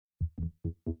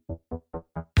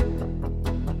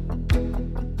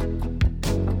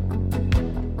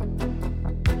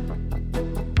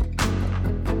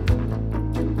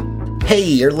Hey,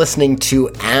 you're listening to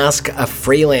Ask a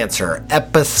Freelancer,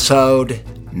 episode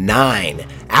 9.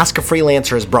 Ask a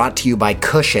Freelancer is brought to you by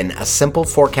Cushion, a simple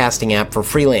forecasting app for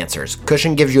freelancers.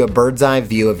 Cushion gives you a bird's eye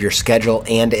view of your schedule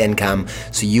and income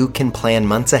so you can plan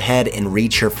months ahead and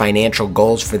reach your financial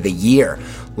goals for the year.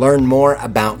 Learn more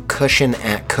about Cushion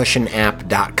at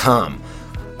cushionapp.com.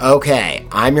 Okay,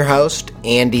 I'm your host,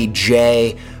 Andy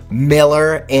J.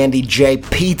 Miller, Andy J.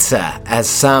 Pizza, as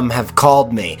some have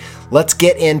called me. Let's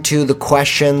get into the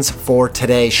questions for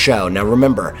today's show. Now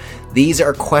remember, these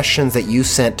are questions that you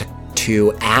sent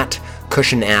to at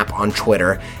Cushion App on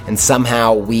Twitter, and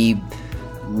somehow we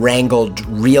wrangled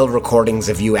real recordings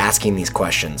of you asking these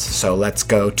questions. So let's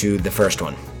go to the first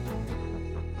one.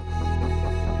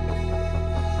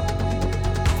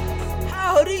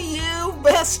 How do you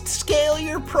best scale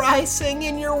your pricing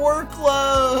and your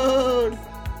workload?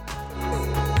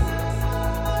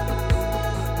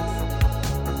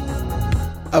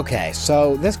 Okay,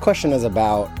 so this question is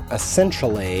about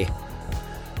essentially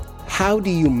how do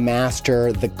you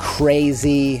master the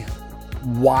crazy,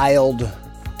 wild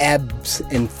ebbs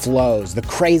and flows, the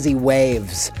crazy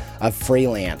waves of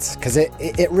freelance? Because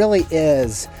it really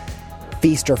is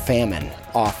feast or famine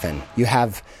often. You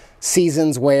have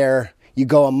seasons where you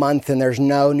go a month and there's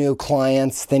no new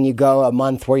clients, then you go a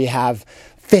month where you have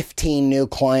 15 new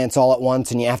clients all at once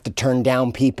and you have to turn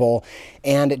down people,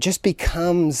 and it just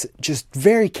becomes just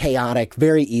very chaotic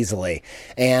very easily.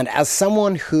 And as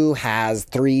someone who has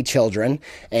 3 children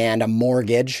and a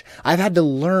mortgage, I've had to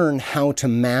learn how to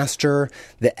master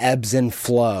the ebbs and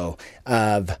flow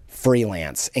of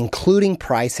freelance, including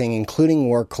pricing, including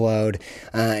workload,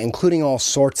 including all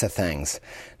sorts of things.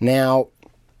 Now,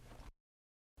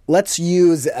 let's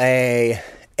use a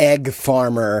egg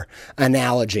farmer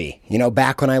analogy. You know,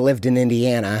 back when I lived in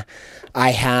Indiana,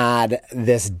 I had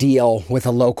this deal with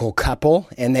a local couple,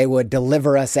 and they would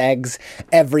deliver us eggs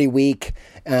every week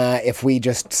if we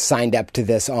just signed up to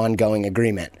this ongoing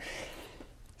agreement.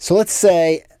 So let's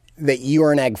say that you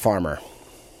are an egg farmer,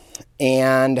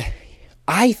 and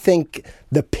I think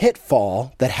the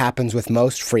pitfall that happens with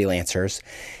most freelancers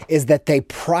is that they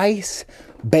price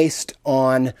based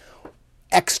on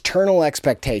external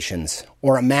expectations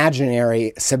or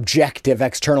imaginary, subjective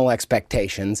external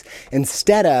expectations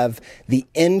instead of the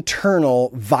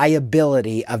internal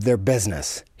viability of their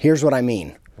business. Here's what I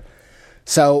mean.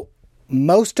 So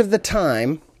most of the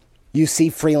time you see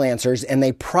freelancers and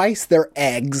they price their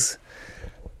eggs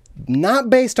not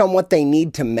based on what they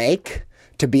need to make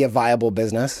to be a viable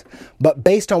business, but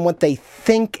based on what they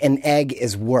think an egg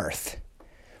is worth,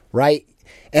 right?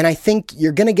 And I think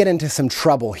you're going to get into some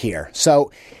trouble here.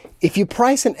 So if you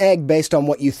price an egg based on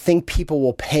what you think people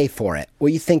will pay for it,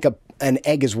 what you think an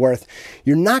egg is worth,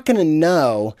 you're not going to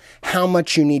know how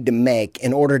much you need to make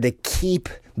in order to keep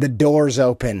the doors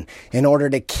open, in order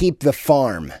to keep the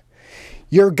farm.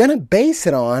 You're going to base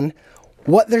it on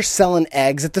what they're selling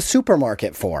eggs at the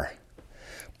supermarket for.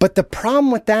 But the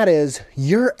problem with that is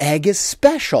your egg is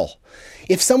special.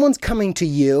 If someone's coming to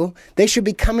you, they should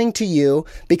be coming to you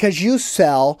because you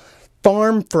sell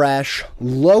farm fresh,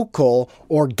 local,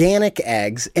 organic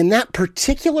eggs, and that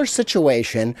particular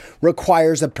situation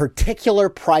requires a particular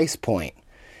price point.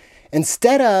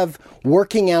 Instead of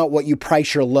working out what you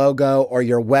price your logo or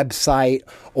your website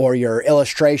or your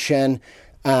illustration,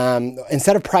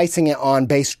 instead of pricing it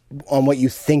based on what you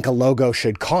think a logo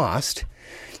should cost,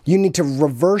 you need to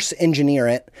reverse engineer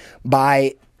it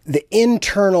by the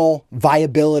internal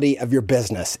viability of your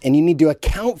business. And you need to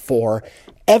account for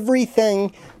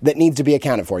everything that needs to be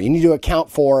accounted for. You need to account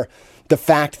for the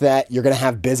fact that you're going to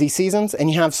have busy seasons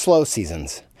and you have slow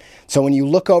seasons. So when you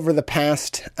look over the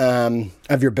past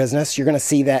of your business, you're going to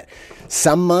see that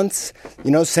some months,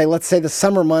 let's say the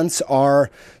summer months are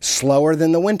slower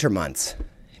than the winter months.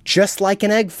 Just like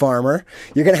an egg farmer,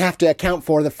 you're going to have to account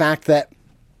for the fact that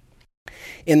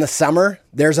in the summer,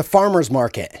 there's a farmer's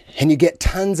market and you get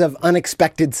tons of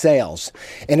unexpected sales.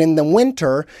 And in the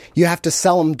winter, you have to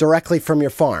sell them directly from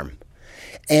your farm.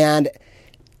 And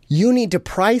you need to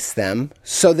price them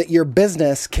so that your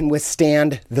business can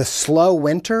withstand the slow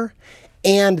winter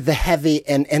and the heavy,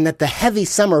 and that the heavy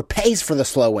summer pays for the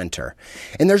slow winter.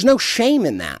 And there's no shame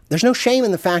in that. There's no shame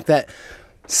in the fact that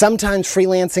sometimes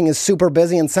freelancing is super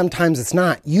busy and sometimes it's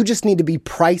not. You just need to be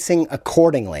pricing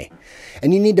accordingly.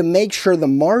 And you need to make sure the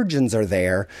margins are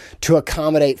there to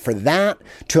accommodate for that,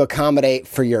 to accommodate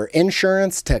for your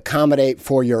insurance, to accommodate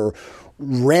for your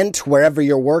rent wherever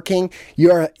you're working.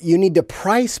 You need to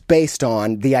price based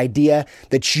on the idea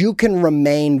that you can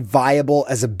remain viable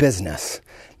as a business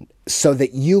so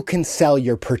that you can sell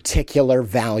your particular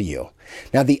value.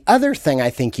 Now, the other thing I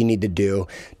think you need to do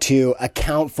to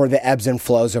account for the ebbs and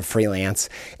flows of freelance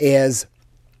is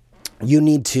you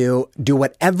need to do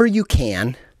whatever you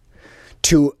can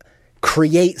to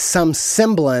create some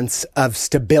semblance of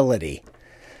stability.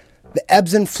 The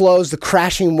ebbs and flows, the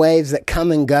crashing waves that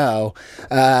come and go,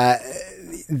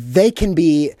 they can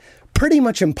be pretty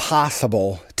much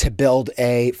impossible to build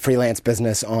a freelance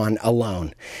business on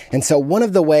alone. And so one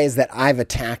of the ways that I've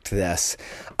attacked this,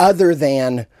 other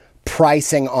than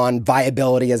pricing on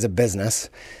viability as a business,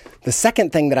 the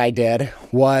second thing that I did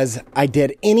was I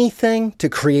did anything to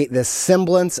create this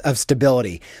semblance of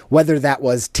stability, whether that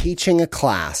was teaching a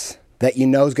class that you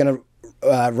know is going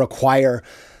to require,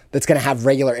 that's going to have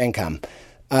regular income,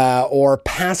 or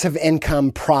passive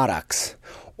income products,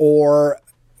 or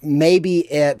maybe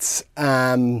it's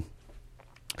having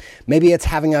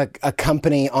a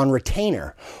company on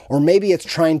retainer, or maybe it's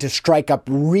trying to strike up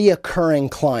reoccurring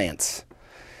clients.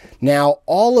 Now,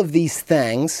 all of these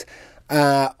things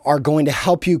are going to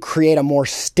help you create a more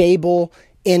stable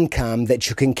income that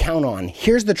you can count on.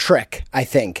 Here's the trick, I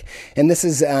think, and this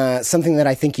is something that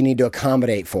I think you need to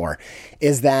accommodate for,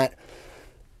 is that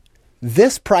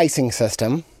this pricing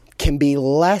system can be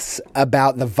less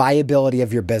about the viability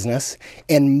of your business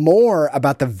and more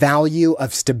about the value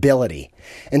of stability.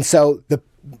 And so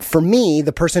for me,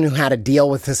 the person who had a deal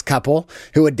with this couple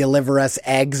who would deliver us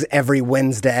eggs every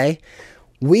Wednesday,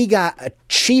 we got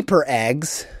cheaper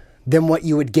eggs than what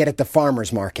you would get at the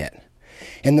farmer's market.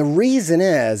 And the reason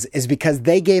is because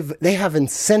they have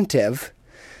incentive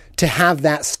to have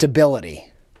that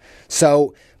stability.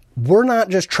 So we're not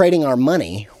just trading our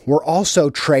money, we're also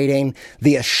trading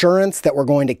the assurance that we're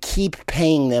going to keep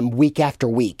paying them week after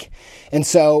week. And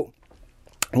so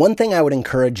one thing I would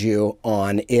encourage you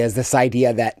on is this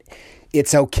idea that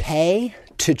it's okay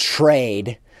to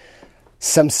trade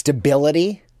some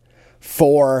stability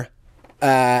for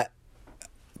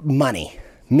money.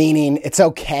 Meaning it's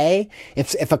okay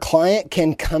if a client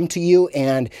can come to you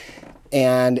and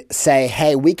say,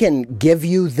 hey, we can give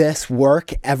you this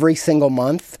work every single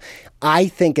month. I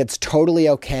think it's totally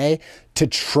okay to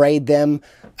trade them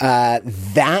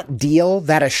that deal,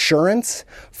 that assurance,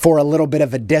 for a little bit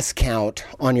of a discount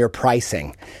on your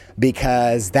pricing,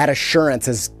 because that assurance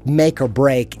is make or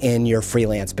break in your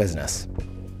freelance business.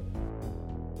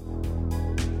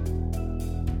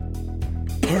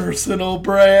 Personal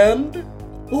brand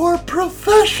or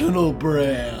professional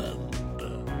brand?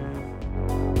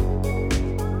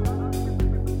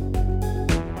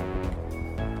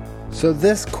 So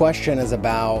this question is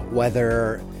about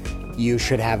whether you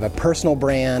should have a personal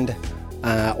brand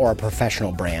or a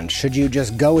professional brand. Should you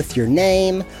just go with your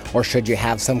name, or should you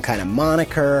have some kind of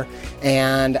moniker?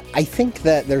 And I think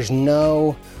that there's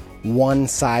no one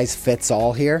size fits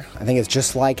all here. I think it's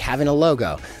just like having a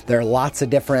logo. There are lots of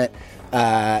different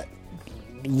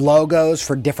logos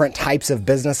for different types of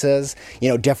businesses.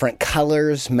 Different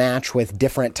colors match with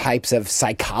different types of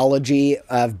psychology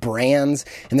of brands,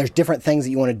 and there's different things that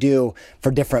you want to do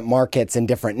for different markets and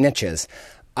different niches.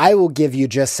 I will give you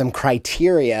just some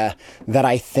criteria that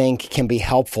I think can be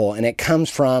helpful, and it comes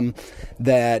from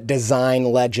the design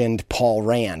legend Paul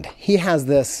Rand. He has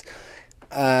this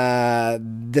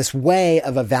way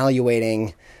of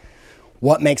evaluating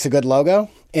what makes a good logo.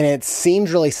 And it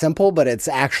seems really simple, but it's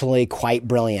actually quite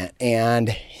brilliant.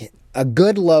 And a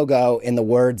good logo, in the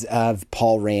words of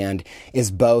Paul Rand,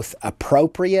 is both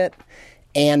appropriate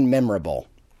and memorable.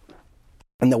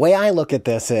 And the way I look at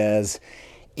this is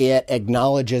it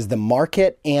acknowledges the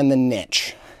market and the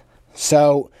niche.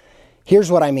 So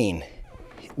here's what I mean.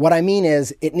 What I mean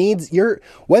is it needs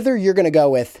whether you're going to go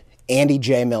with Andy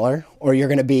J. Miller, or you're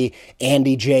going to be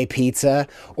Andy J. Pizza,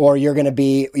 or you're going to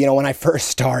be, when I first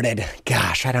started,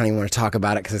 gosh, I don't even want to talk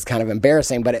about it because it's kind of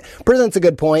embarrassing, but it presents a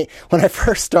good point. When I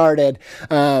first started,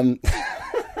 oh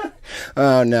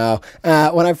no.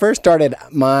 When I first started,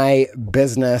 my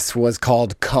business was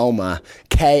called Coma,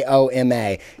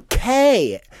 K-O-M-A.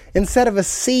 K instead of a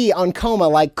C on Coma,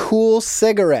 like cool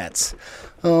cigarettes.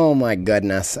 Oh my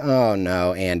goodness. Oh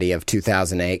no, Andy of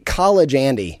 2008. College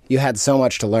Andy. You had so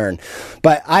much to learn.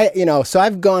 But so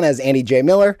I've gone as Andy J.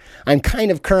 Miller. I'm kind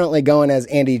of currently going as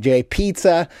Andy J.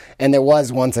 Pizza. And there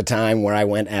was once a time where I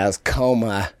went as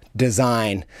Coma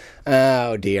Design.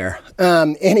 Oh dear.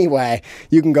 Anyway,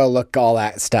 you can go look all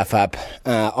that stuff up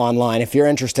online if you're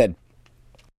interested.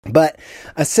 But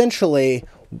essentially,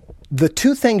 the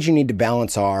two things you need to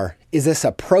balance is this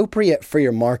appropriate for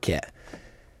your market?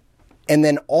 And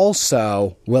then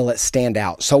also, will it stand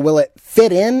out? So will it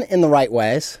fit in the right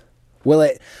ways? Will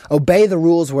it obey the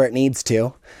rules where it needs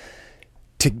to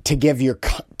give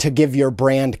your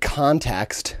brand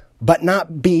context, but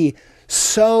not be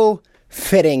so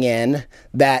fitting in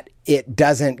that it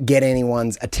doesn't get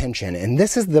anyone's attention. And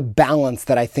this is the balance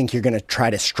that I think you're going to try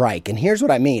to strike. And here's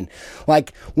what I mean.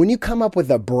 Like when you come up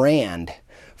with a brand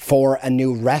for a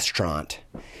new restaurant,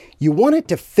 you want it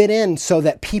to fit in so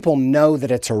that people know that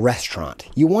it's a restaurant.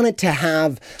 You want it to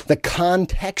have the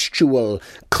contextual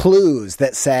clues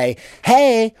that say,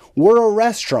 hey, we're a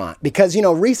restaurant. Because,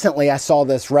 recently I saw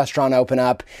this restaurant open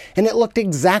up and it looked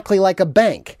exactly like a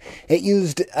bank. It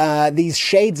used these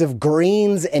shades of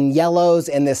greens and yellows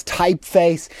and this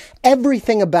typeface.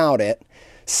 Everything about it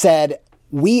said,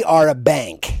 we are a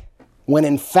bank, when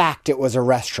in fact it was a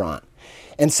restaurant.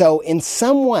 And so in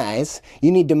some ways,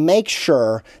 you need to make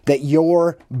sure that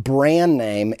your brand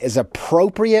name is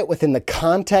appropriate within the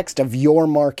context of your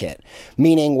market,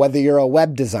 meaning whether you're a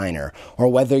web designer or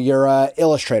whether you're an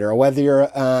illustrator or whether you're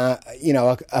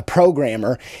a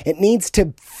programmer, it needs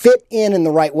to fit in the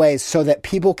right ways so that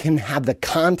people can have the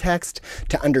context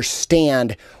to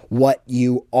understand what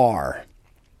you are.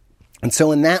 And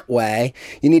so in that way,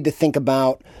 you need to think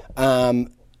about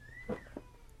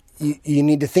you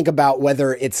need to think about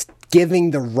whether it's giving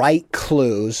the right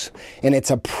clues and it's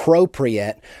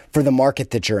appropriate for the market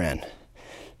that you're in.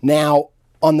 Now,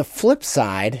 on the flip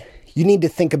side, you need to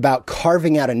think about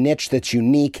carving out a niche that's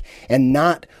unique and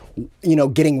not,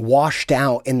 getting washed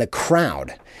out in the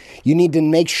crowd. You need to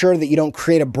make sure that you don't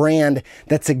create a brand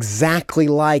that's exactly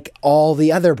like all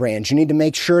the other brands. You need to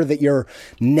make sure that your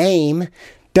name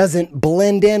doesn't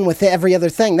blend in with every other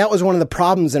thing. That was one of the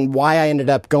problems and why I ended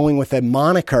up going with a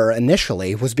moniker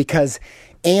initially, was because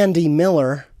Andy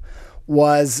Miller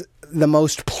was the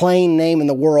most plain name in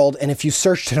the world. And if you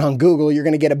searched it on Google, you're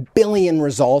going to get 1 billion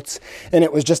results. And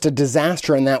it was just a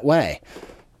disaster in that way.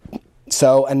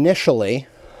 So initially,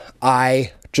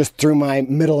 I just threw my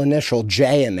middle initial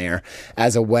J in there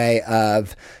as a way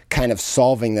of kind of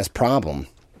solving this problem.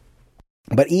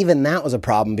 But even that was a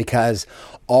problem because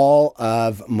all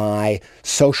of my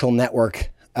social network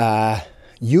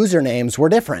usernames were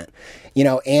different.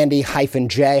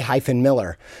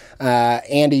 Andy-J-Miller,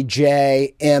 Andy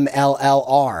J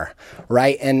MLLR,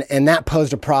 right? And that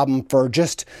posed a problem for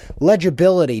just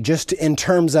legibility, just in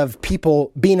terms of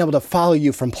people being able to follow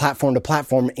you from platform to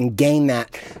platform and gain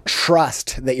that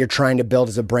trust that you're trying to build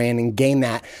as a brand and gain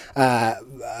that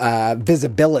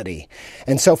visibility.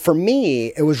 And so for me,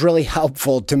 it was really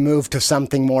helpful to move to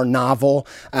something more novel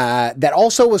that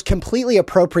also was completely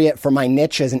appropriate for my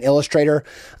niche as an illustrator.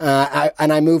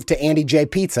 And I moved to Andy J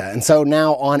Pizza. And so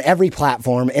now on every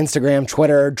platform, Instagram,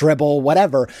 Twitter, Dribbble,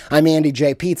 whatever, I'm Andy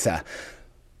J Pizza.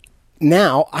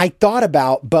 Now, I thought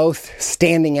about both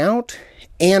standing out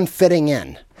and fitting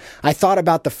in. I thought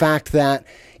about the fact that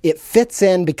it fits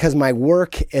in because my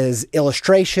work is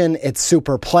illustration. It's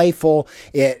super playful.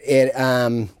 It's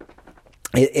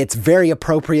very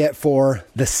appropriate for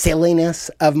the silliness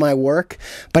of my work,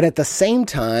 but at the same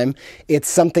time, it's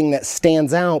something that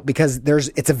stands out because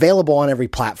it's available on every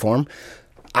platform.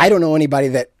 I don't know anybody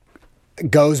that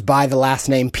goes by the last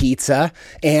name Pizza,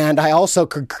 and I also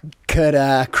could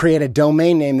create a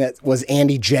domain name that was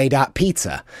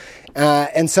andyj.pizza.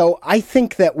 And so I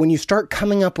think that when you start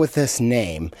coming up with this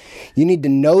name, you need to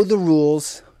know the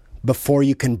rules before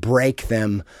you can break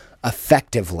them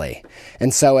effectively.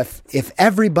 And so if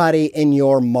everybody in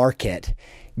your market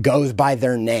goes by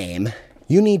their name,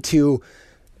 you need to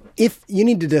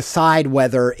decide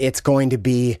whether it's going to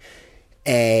be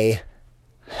a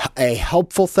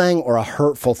helpful thing or a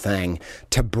hurtful thing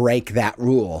to break that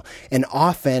rule. And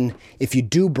often, if you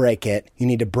do break it, you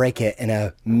need to break it in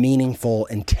a meaningful,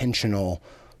 intentional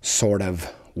sort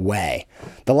of way.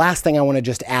 The last thing I want to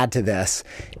just add to this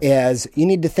is you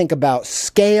need to think about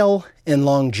scale and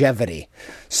longevity.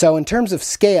 So in terms of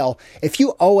scale, if you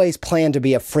always plan to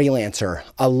be a freelancer,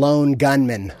 a lone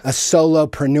gunman, a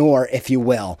solopreneur, if you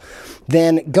will,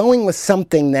 then going with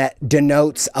something that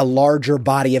denotes a larger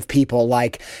body of people,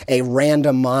 like a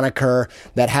random moniker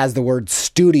that has the word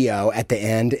studio at the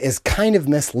end, is kind of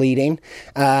misleading,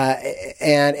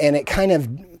 and it kind of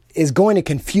is going to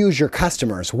confuse your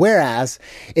customers. Whereas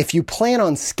if you plan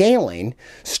on scaling,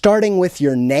 starting with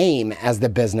your name as the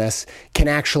business can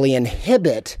actually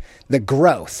inhibit the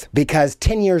growth, because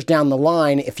 10 years down the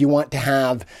line, if you want to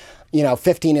have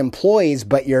 15 employees,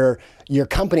 but your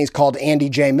company's called Andy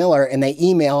J Miller and they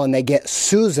email and they get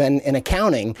Susan in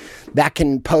accounting, that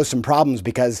can pose some problems,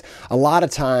 because a lot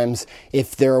of times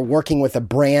if they're working with a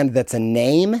brand that's a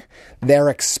name, they're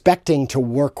expecting to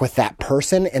work with that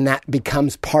person, and that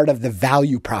becomes part of the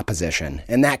value proposition,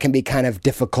 and that can be kind of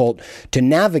difficult to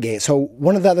navigate. So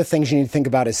one of the other things you need to think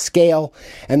about is scale.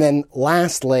 And then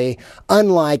lastly,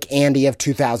 unlike Andy of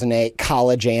 2008,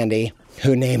 College Andy,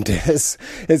 who named his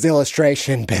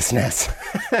illustration business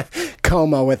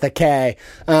Coma with a K.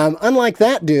 Unlike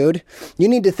that dude, you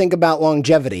need to think about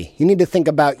longevity. You need to think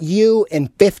about you in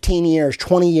 15 years,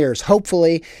 20 years.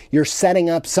 Hopefully, you're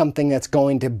setting up something that's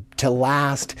going to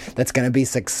last, that's going to be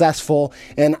successful.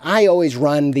 And I always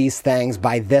run these things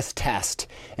by this test.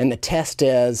 And the test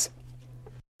is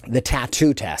the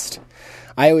tattoo test.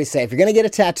 I always say, if you're going to get a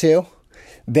tattoo,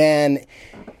 then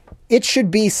it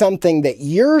should be something that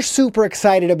you're super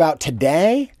excited about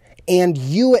today, and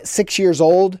you at 6 years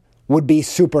old would be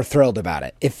super thrilled about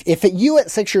it. If you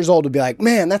at 6 years old would be like,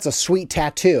 man, that's a sweet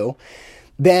tattoo,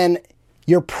 then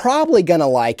you're probably going to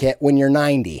like it when you're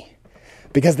 90.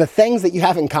 Because the things that you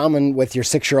have in common with your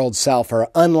 6-year-old self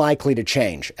are unlikely to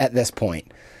change at this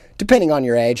point, depending on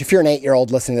your age. If you're an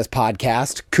 8-year-old listening to this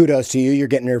podcast, kudos to you. You're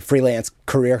getting your freelance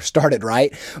career started,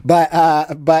 right? But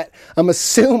I'm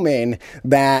assuming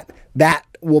that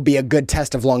will be a good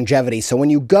test of longevity. So when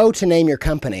you go to name your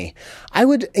company, I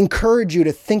would encourage you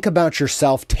to think about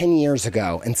yourself 10 years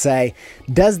ago and say,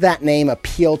 does that name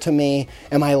appeal to me?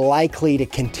 Am I likely to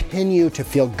continue to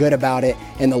feel good about it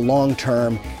in the long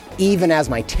term, even as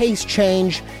my tastes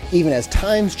change, even as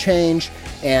times change,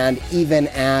 and even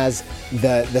as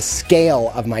the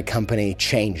scale of my company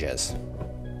changes?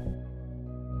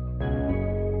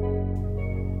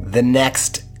 The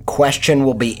next question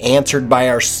will be answered by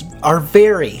our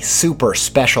very super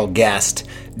special guest,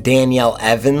 Danielle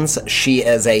Evans. She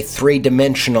is a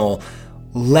 3-dimensional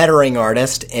lettering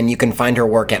artist, and you can find her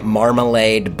work at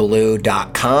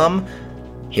marmaladeblue.com.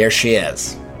 Here she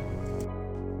is.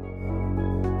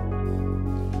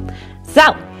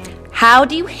 So, how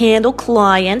do you handle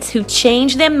clients who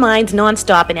change their minds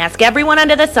nonstop and ask everyone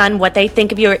under the sun what they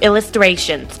think of your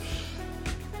illustrations?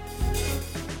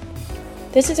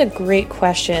 This is a great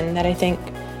question that I think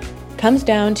comes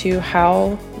down to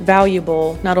how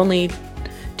valuable not only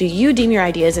do you deem your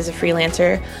ideas as a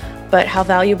freelancer, but how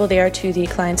valuable they are to the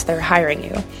clients that are hiring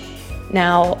you.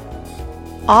 Now,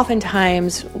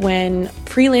 oftentimes when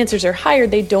freelancers are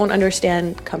hired, they don't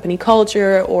understand company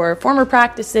culture or former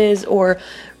practices or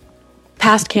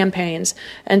past campaigns.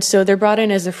 And so they're brought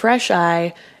in as a fresh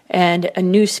eye and a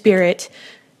new spirit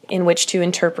in which to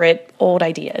interpret old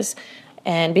ideas.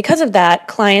 And because of that,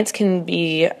 clients can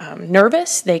be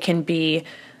nervous, they can be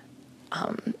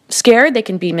scared, they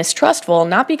can be mistrustful,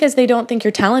 not because they don't think you're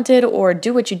talented or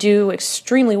do what you do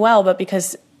extremely well, but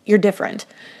because you're different.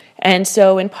 And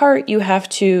so in part, you have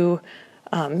to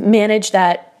manage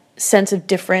that sense of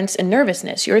difference and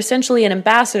nervousness. You're essentially an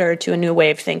ambassador to a new way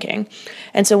of thinking.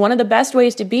 And so one of the best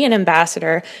ways to be an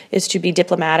ambassador is to be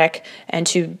diplomatic and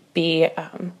to be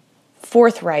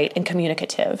forthright and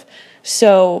communicative.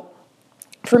 So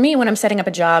for me, when I'm setting up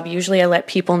a job, usually I let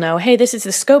people know, hey, this is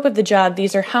the scope of the job.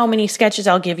 These are how many sketches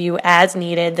I'll give you as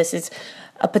needed. This is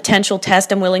a potential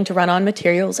test I'm willing to run on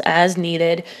materials as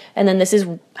needed. And then this is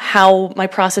how my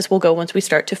process will go once we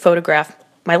start to photograph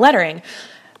my lettering.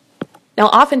 Now,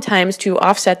 oftentimes, to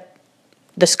offset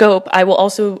the scope, I will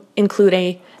also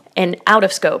include an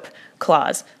out-of-scope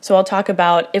clause. So I'll talk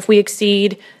about if we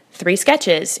exceed 3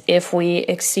 sketches, if we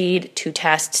exceed 2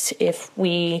 tests, if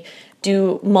we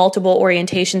do multiple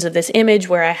orientations of this image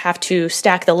where I have to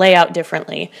stack the layout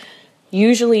differently.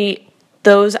 Usually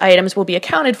those items will be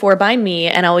accounted for by me,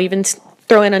 and I'll even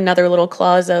throw in another little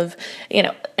clause of,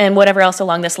 and whatever else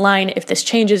along this line. If this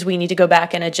changes, we need to go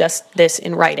back and adjust this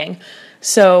in writing.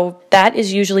 So that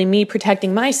is usually me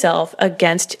protecting myself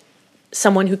against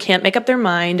someone who can't make up their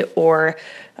mind or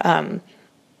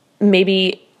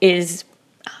maybe is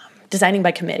designing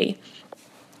by committee.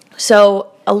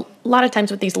 So a lot of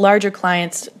times with these larger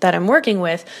clients that I'm working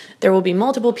with, there will be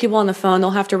multiple people on the phone.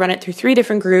 They'll have to run it through 3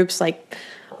 different groups like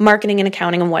marketing and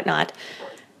accounting and whatnot.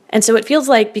 And so it feels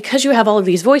like because you have all of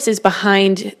these voices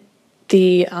behind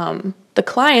the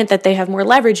client that they have more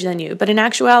leverage than you. But in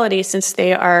actuality, since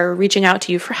they are reaching out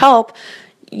to you for help,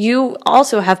 you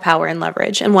also have power and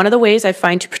leverage. And one of the ways I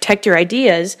find to protect your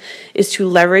ideas is to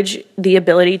leverage the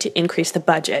ability to increase the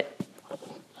budget.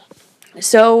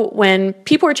 So when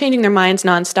people are changing their minds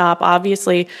nonstop,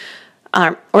 obviously,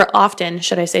 or often,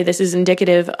 should I say, this is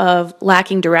indicative of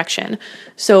lacking direction.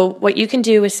 So what you can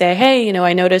do is say, hey,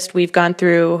 I noticed we've gone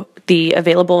through the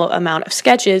available amount of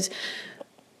sketches.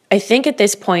 I think at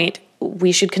this point,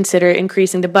 we should consider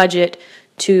increasing the budget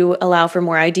to allow for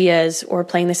more ideas or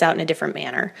playing this out in a different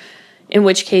manner, in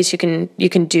which case you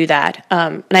can do that.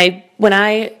 When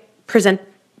I present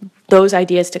those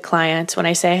ideas to clients, when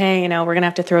I say, hey, we're going to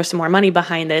have to throw some more money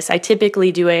behind this, I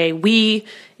typically do a we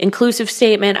inclusive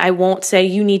statement. I won't say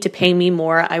you need to pay me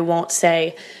more. I won't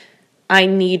say I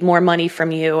need more money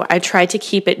from you. I try to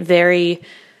keep it very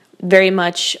very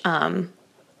much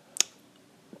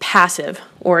passive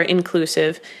or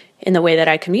inclusive in the way that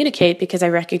I communicate, because I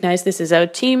recognize this is a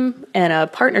team and a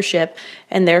partnership,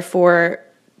 and therefore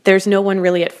there's no one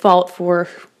really at fault for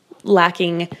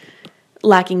lacking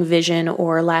vision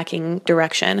or lacking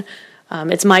direction.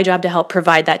 It's my job to help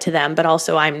provide that to them, but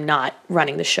also I'm not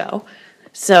running the show.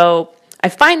 So I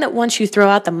find that once you throw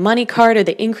out the money card or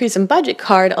the increase in budget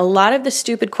card, a lot of the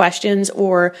stupid questions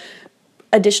or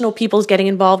additional people's getting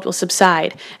involved will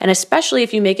subside. And especially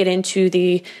if you make it into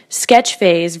the sketch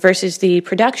phase versus the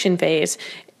production phase,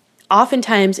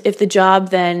 oftentimes if the job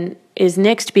then is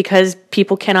nixed because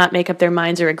people cannot make up their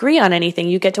minds or agree on anything,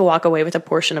 you get to walk away with a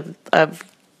portion of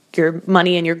your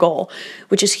money and your goal,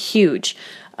 which is huge.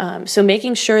 So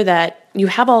making sure that you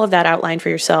have all of that outlined for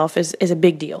yourself is a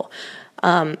big deal.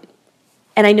 And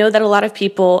I know that a lot of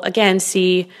people, again,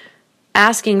 see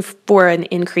asking for an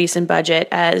increase in budget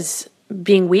as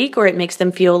being weak, or it makes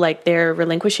them feel like they're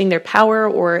relinquishing their power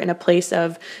or in a place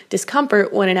of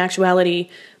discomfort, when in actuality,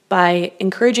 by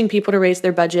encouraging people to raise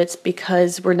their budgets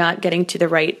because we're not getting to the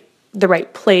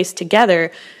right place together,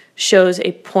 shows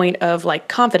a point of like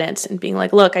confidence and being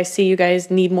like, look, I see you guys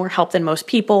need more help than most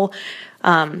people.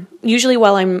 Usually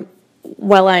while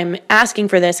I'm asking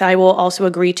for this, I will also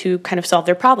agree to kind of solve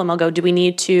their problem. I'll go, do we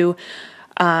need to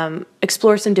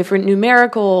explore some different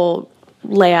numerical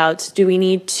layouts? Do we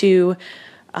need to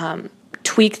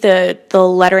tweak the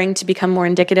lettering to become more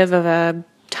indicative of a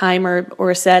time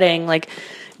or a setting? Like,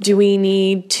 do we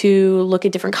need to look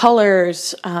at different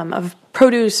colors of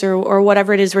produce or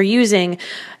whatever it is we're using?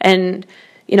 And,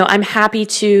 I'm happy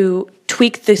to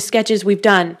tweak the sketches we've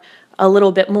done a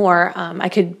little bit more. I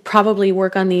could probably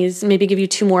work on these, maybe give you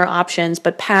 2 more options,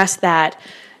 but past that,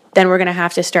 then we're going to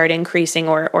have to start increasing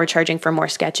or charging for more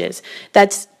sketches.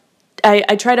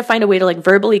 I try to find a way to like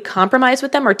verbally compromise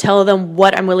with them or tell them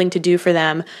what I'm willing to do for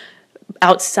them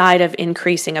outside of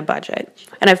increasing a budget.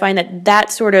 And I find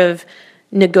that sort of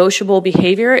negotiable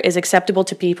behavior is acceptable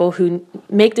to people who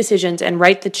make decisions and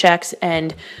write the checks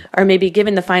and are maybe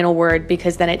given the final word,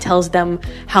 because then it tells them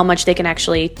how much they can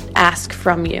actually ask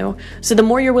from you. So the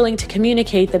more you're willing to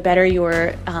communicate, the better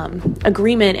your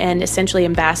agreement and essentially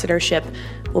ambassadorship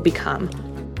will become.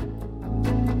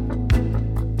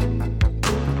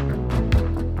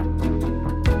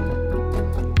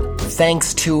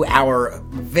 Thanks to our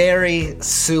very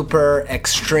super,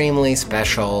 extremely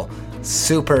special,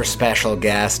 super special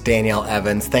guest, Danielle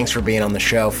Evans. Thanks for being on the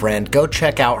show, friend. Go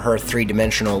check out her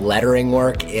 3-dimensional lettering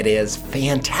work. It is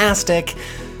fantastic.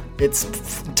 It's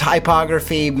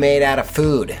typography made out of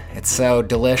food. It's so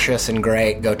delicious and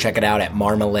great. Go check it out at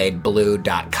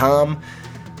marmaladeblue.com.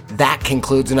 That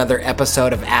concludes another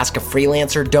episode of Ask a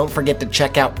Freelancer. Don't forget to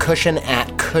check out Cushion at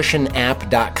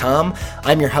cushionapp.com.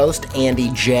 I'm your host,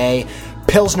 Andy J.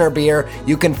 Pilsner Beer.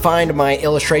 You can find my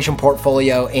illustration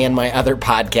portfolio and my other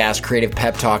podcast, Creative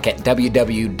Pep Talk, at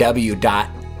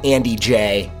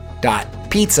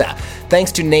www.andyj.pizza.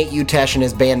 Thanks to Nate Utesh and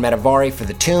his band Metavari for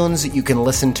the tunes. You can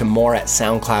listen to more at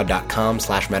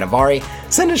soundcloud.com/Metavari.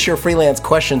 Send us your freelance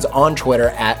questions on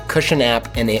Twitter at CushionApp,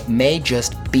 and it may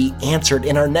just be answered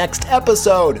in our next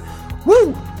episode.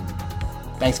 Woo!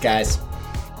 Thanks, guys.